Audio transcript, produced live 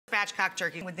spatchcocked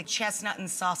turkey with the chestnut and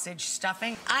sausage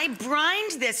stuffing. I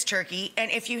brined this turkey,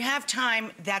 and if you have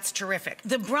time, that's terrific.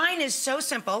 The brine is so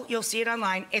simple. You'll see it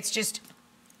online. It's just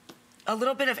a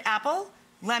little bit of apple,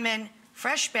 lemon,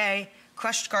 fresh bay,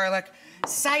 crushed garlic,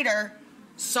 cider,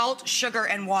 salt, sugar,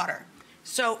 and water.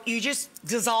 So you just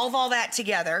dissolve all that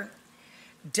together,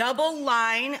 double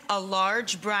line a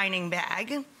large brining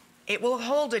bag. It will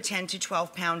hold a 10 to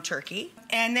 12 pound turkey.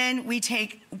 And then we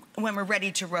take, when we're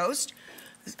ready to roast,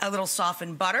 a little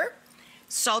softened butter,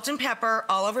 salt and pepper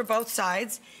all over both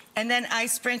sides. And then I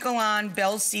sprinkle on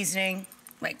Bell's seasoning,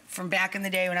 like from back in the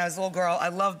day when I was a little girl. I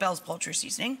love Bell's poultry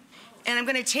seasoning. And I'm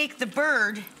gonna take the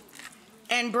bird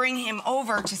and bring him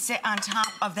over to sit on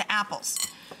top of the apples.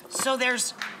 So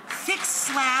there's thick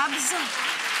slabs.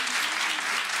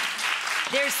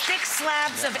 There's thick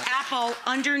slabs of apple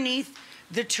underneath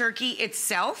the turkey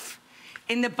itself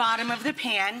in the bottom of the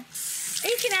pan.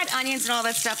 And you can add onions and all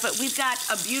that stuff, but we've got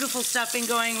a beautiful stuffing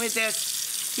going with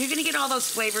this. You're gonna get all those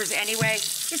flavors anyway.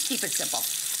 Just keep it simple.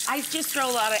 I just throw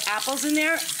a lot of apples in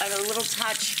there and a little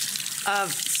touch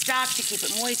of stock to keep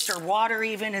it moist, or water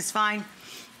even is fine.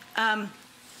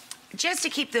 Just to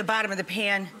keep the bottom of the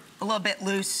pan a little bit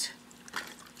loose.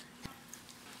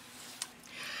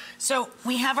 So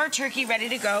we have our turkey ready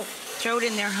to go. Throw it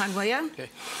in there, hon, will you? Okay.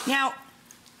 Now,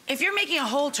 if you're making a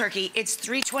whole turkey, it's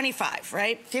 $3.25,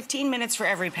 right? 15 minutes for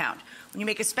every pound. When you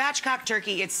make a spatchcock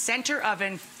turkey, it's center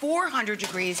oven, 400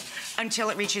 degrees until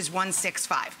it reaches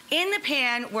 165. In the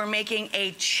pan, we're making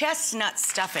a chestnut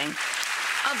stuffing.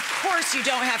 Of course, you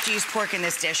don't have to use pork in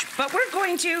this dish, but we're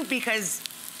going to because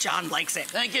John likes it.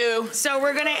 Thank you. So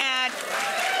we're gonna add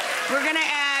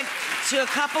to a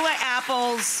couple of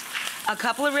apples, a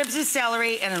couple of ribs of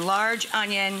celery, and a large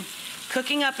onion,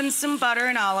 cooking up in some butter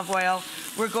and olive oil.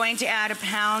 We're going to add a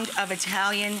pound of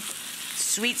Italian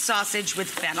sweet sausage with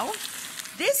fennel.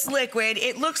 This liquid,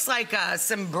 it looks like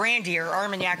some brandy or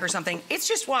Armagnac or something. It's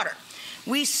just water.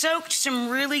 We soaked some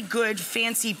really good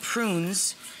fancy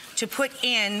prunes to put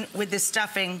in with the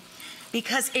stuffing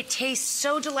because it tastes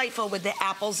so delightful with the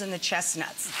apples and the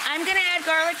chestnuts. I'm gonna add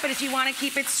garlic, but if you wanna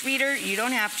keep it sweeter, you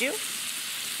don't have to.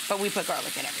 But we put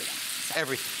garlic in everything. So,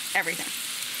 everything.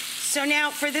 So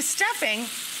now for the stuffing,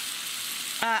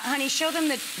 honey, show them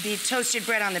the toasted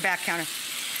bread on the back counter.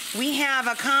 We have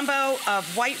a combo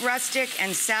of white rustic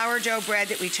and sourdough bread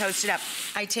that we toasted up.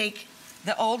 I take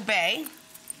the Old Bay,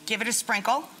 give it a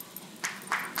sprinkle,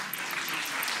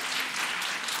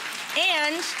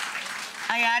 and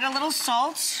I add a little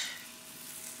salt,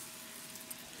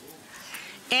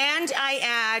 and I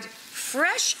add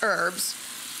fresh herbs,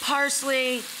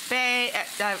 parsley, bay,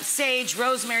 sage,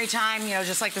 rosemary, thyme, you know,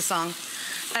 just like the song.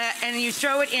 And you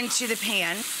throw it into the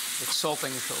pan. It's salt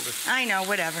on your shoulder. I know,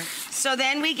 whatever. So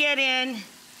then we get in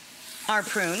our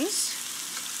prunes.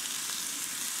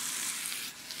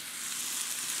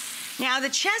 Now the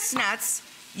chestnuts,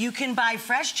 you can buy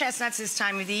fresh chestnuts this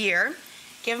time of the year.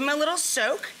 Give them a little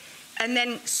soak, and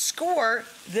then score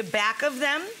the back of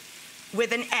them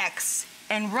with an X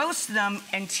and roast them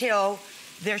until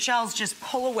their shells just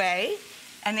pull away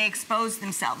and they expose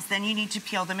themselves. Then you need to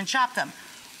peel them and chop them.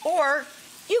 Or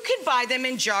you could buy them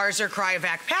in jars or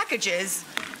cryovac packages,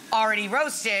 already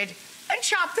roasted, and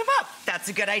chop them up. That's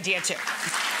a good idea too.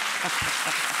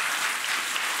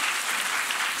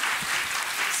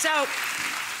 So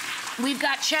we've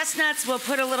got chestnuts. We'll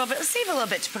put a little bit, let's save a little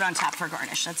bit to put on top for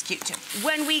garnish. That's cute too.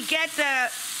 When we get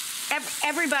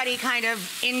everybody kind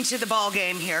of into the ball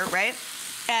game here, right?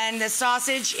 And the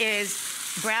sausage is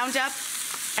browned up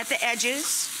at the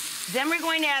edges, then we're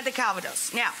going to add the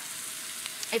calvados. Now,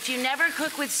 if you never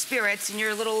cook with spirits and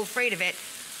you're a little afraid of it,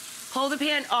 pull the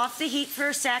pan off the heat for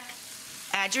a sec,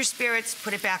 add your spirits,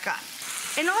 put it back on.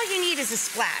 And all you need is a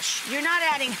splash. You're not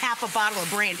adding half a bottle of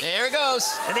brandy. There it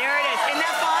goes. There it is. Isn't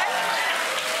that fun?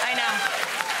 I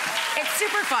know. It's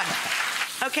super fun.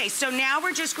 Okay, so now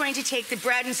we're just going to take the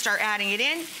bread and start adding it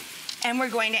in, and we're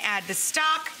going to add the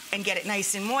stock and get it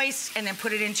nice and moist, and then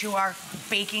put it into our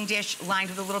baking dish lined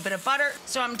with a little bit of butter.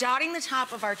 So I'm dotting the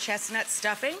top of our chestnut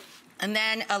stuffing, and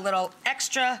then a little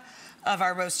extra of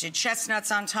our roasted chestnuts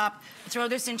on top. Throw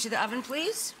this into the oven,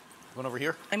 please. One over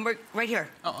here? And we're right here.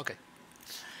 Oh, okay.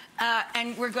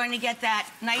 And we're going to get that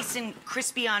nice and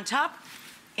crispy on top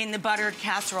in the buttered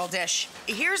casserole dish.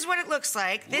 Here's what it looks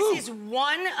like. This Woo. is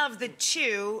one of the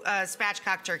two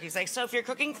spatchcock turkeys. Like, so if you're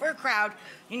cooking for a crowd,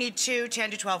 you need two 10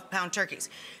 to 12 pound turkeys.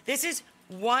 This is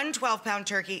one 12-pound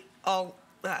turkey, all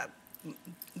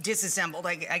disassembled,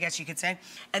 I guess you could say.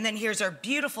 And then here's our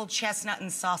beautiful chestnut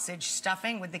and sausage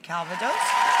stuffing with the calvados.